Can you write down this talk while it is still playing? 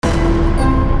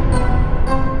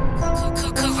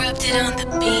on the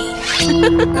beat.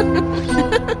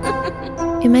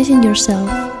 Imagine yourself.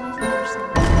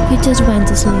 You just went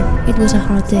to sleep. It was a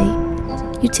hard day.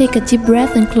 You take a deep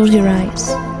breath and close your eyes.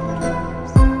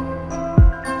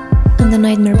 And the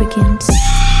nightmare begins.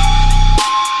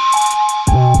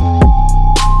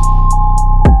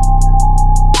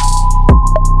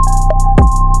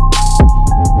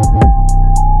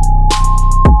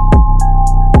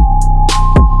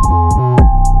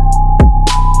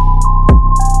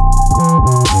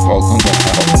 Welcome to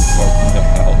hell. Welcome to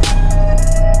hell.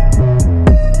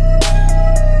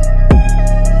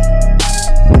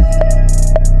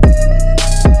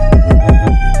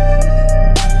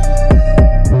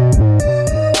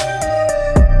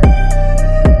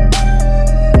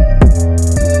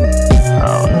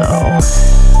 Oh no.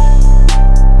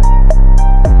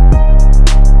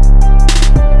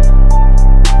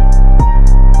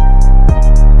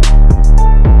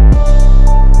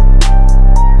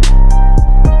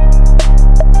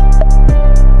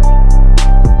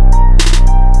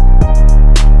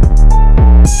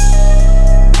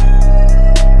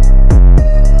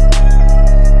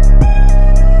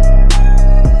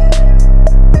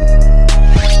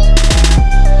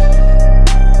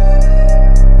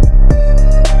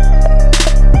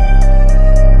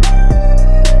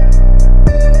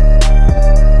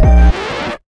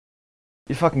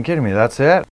 You fucking kidding me? That's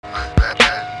it?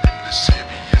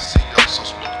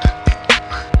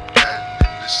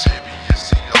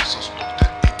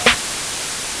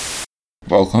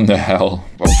 Welcome to hell.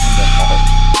 Welcome to hell.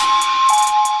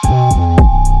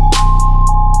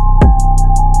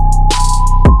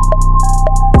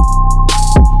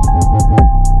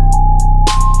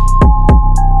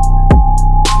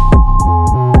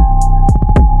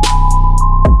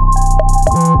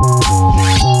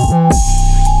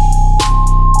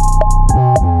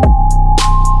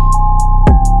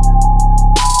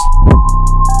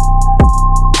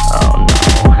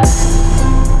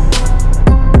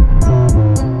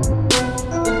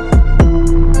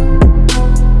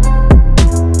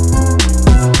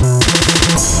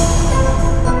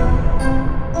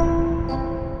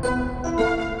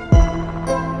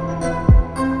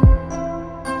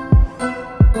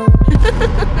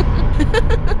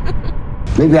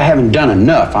 Maybe I haven't done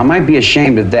enough. I might be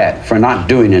ashamed of that, for not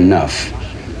doing enough,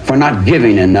 for not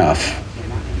giving enough,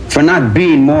 for not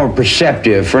being more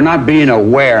perceptive, for not being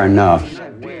aware enough.